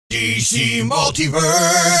DC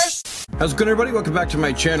Multiverse! How's it going, everybody? Welcome back to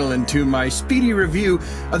my channel and to my speedy review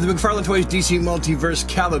of the McFarlane Toys DC Multiverse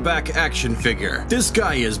KALIBAK action figure. This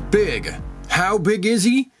guy is big. How big is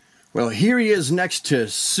he? Well, here he is next to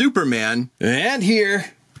Superman, and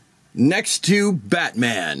here next to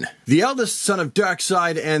Batman. The eldest son of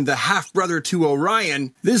Darkseid and the half-brother to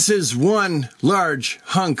Orion, this is one large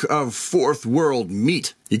hunk of fourth world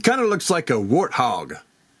meat. He kind of looks like a warthog,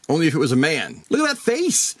 only if it was a man. Look at that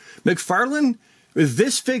face! McFarlane, with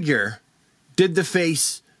this figure, did the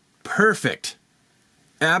face perfect.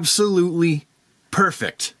 Absolutely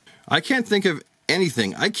perfect. I can't think of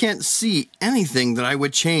anything. I can't see anything that I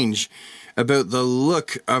would change about the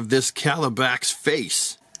look of this KALIBAK's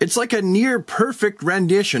face. It's like a near perfect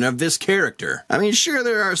rendition of this character. I mean, sure,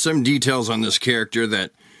 there are some details on this character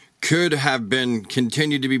that could have been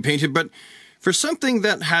continued to be painted, but for something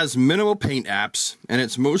that has minimal paint apps and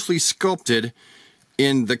it's mostly sculpted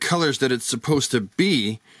in the colors that it's supposed to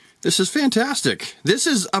be, this is fantastic. This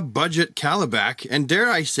is a budget KALIBAK, and dare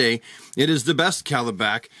I say, it is the best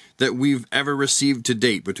KALIBAK that we've ever received to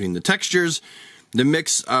date. Between the textures, the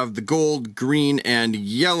mix of the gold, green, and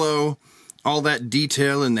yellow, all that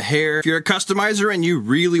detail in the hair. If you're a customizer and you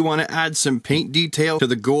really want to add some paint detail to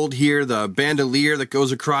the gold here, the bandolier that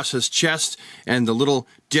goes across his chest, and the little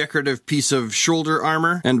decorative piece of shoulder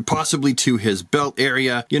armor, and possibly to his belt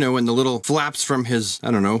area, you know, and the little flaps from his, I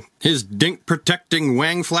don't know, his dink protecting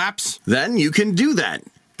wang flaps, then you can do that.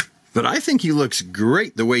 But I think he looks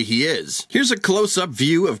great the way he is. Here's a close-up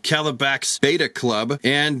view of KALIBAK's Beta Club,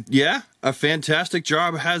 and yeah, a fantastic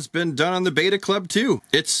job has been done on the Beta Club too.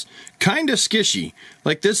 It's kinda skishy.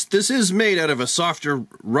 Like this is made out of a softer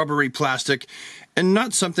rubbery plastic and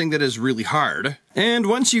not something that is really hard. And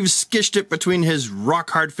once you've skished it between his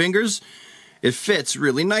rock-hard fingers, it fits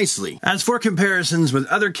really nicely. As for comparisons with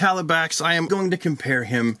other KALIBAKs, I am going to compare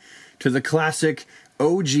him to the classic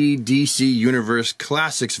OG DC Universe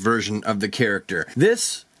Classics version of the character.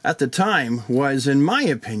 This, at the time, was, in my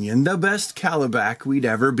opinion, the best KALIBAK we'd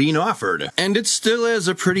ever been offered. And it still is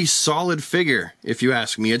a pretty solid figure, if you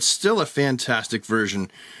ask me. It's still a fantastic version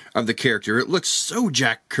of the character. It looks so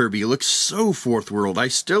Jack Kirby, it looks so Fourth World. I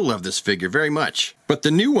still love this figure very much. But the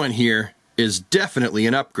new one here is definitely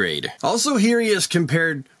an upgrade. Also, here he is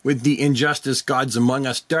compared with the Injustice Gods Among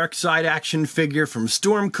Us Darkseid action figure from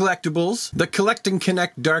Storm Collectibles, the Collect and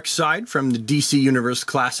Connect Darkseid from the DC Universe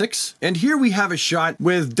Classics, and here we have a shot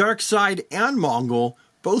with Darkseid and Mongol,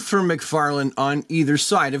 both from McFarlane, on either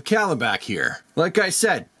side of KALIBAK here. Like I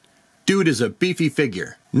said, dude is a beefy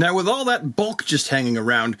figure. Now, with all that bulk just hanging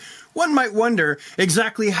around, one might wonder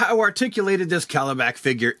exactly how articulated this KALIBAK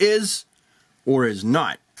figure is, or is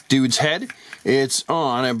not. Dude's head, it's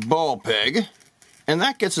on a ball peg, and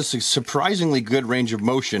that gets us a surprisingly good range of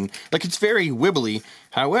motion. Like, it's very wibbly.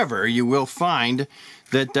 However, you will find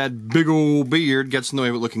that that big old beard gets in the way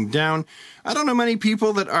of it looking down. I don't know many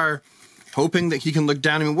people that are hoping that he can look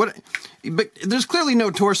down. I mean, but there's clearly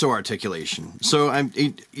no torso articulation. So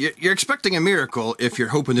you're expecting a miracle if you're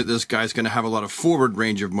hoping that this guy's going to have a lot of forward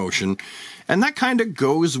range of motion. And that kind of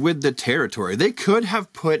goes with the territory. They could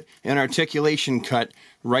have put an articulation cut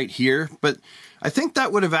right here, but I think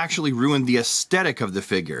that would have actually ruined the aesthetic of the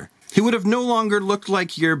figure. He would have no longer looked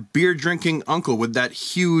like your beer-drinking uncle with that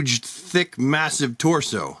huge, thick, massive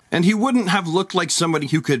torso. And he wouldn't have looked like somebody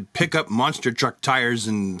who could pick up monster truck tires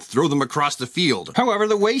and throw them across the field. However,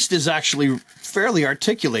 the waist is actually fairly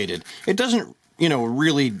articulated. It doesn't, you know,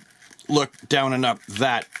 really look down and up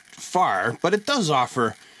that far, but it does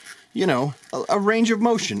offer, you know, a range of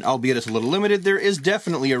motion. Albeit it's a little limited, there is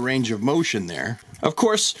definitely a range of motion there. Of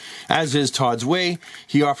course, as is Todd's way,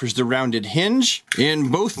 he offers the rounded hinge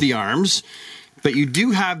in both the arms, but you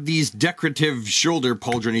do have these decorative shoulder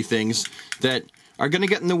pauldrony things that are going to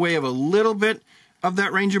get in the way of a little bit of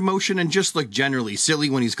that range of motion and just look generally silly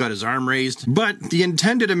when he's got his arm raised. But the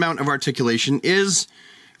intended amount of articulation is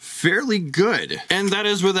fairly good, and that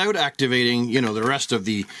is without activating, you know, the rest of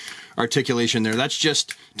the articulation there. That's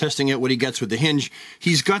just testing out what he gets with the hinge.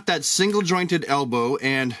 He's got that single jointed elbow,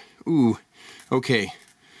 and ooh, okay,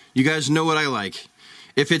 you guys know what I like.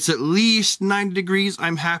 If it's at least 90 degrees,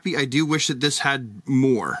 I'm happy. I do wish that this had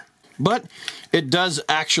more. But it does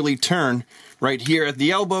actually turn right here at the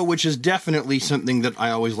elbow, which is definitely something that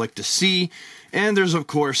I always like to see. And there's, of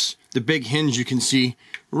course, the big hinge you can see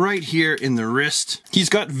right here in the wrist. He's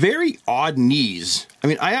got very odd knees. I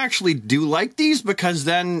mean, I actually do like these because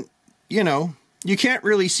then, you know, you can't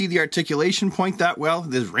really see the articulation point that well.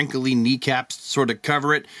 These wrinkly kneecaps sort of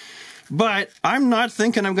cover it. But I'm not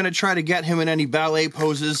thinking I'm going to try to get him in any ballet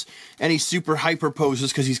poses, any super hyper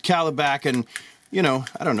poses, because he's KALIBAK and you know,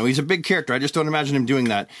 I don't know, he's a big character. I just don't imagine him doing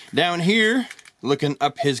that. Down here, looking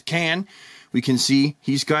up his can, we can see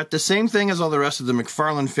he's got the same thing as all the rest of the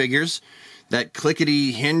McFarlane figures. That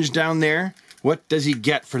clickety hinge down there. What does he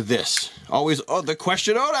get for this? Always, oh, the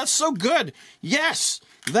question, oh, that's so good. Yes,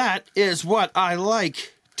 that is what I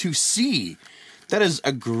like to see. That is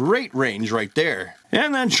a great range right there.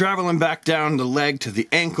 And then traveling back down the leg to the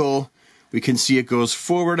ankle, we can see it goes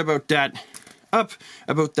forward about that, up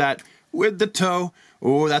about that, with the toe.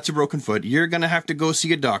 Oh, that's a broken foot. You're gonna have to go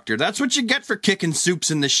see a doctor. That's what you get for kicking soups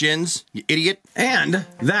in the shins, you idiot. And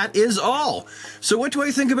that is all. So what do I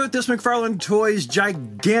think about this McFarlane Toys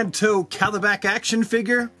Giganto KALIBAK action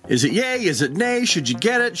figure? Is it yay? Is it nay? Should you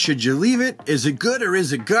get it? Should you leave it? Is it good or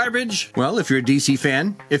is it garbage? Well, if you're a DC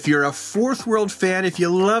fan, if you're a Fourth World fan, if you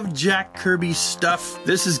love Jack Kirby stuff,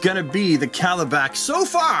 this is gonna be the KALIBAK so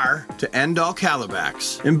far to end all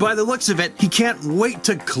KALIBAKs. And by the looks of it, he can't wait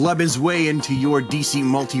to club his way into your DC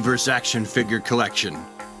Multiverse action figure collection.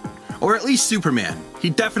 Or at least Superman. He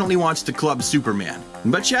definitely wants to club Superman.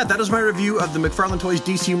 But yeah, that is my review of the McFarlane Toys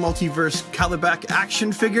DC Multiverse KALIBAK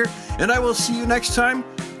action figure, and I will see you next time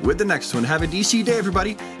with the next one. Have a DC day,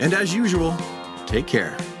 everybody, and as usual, take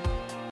care.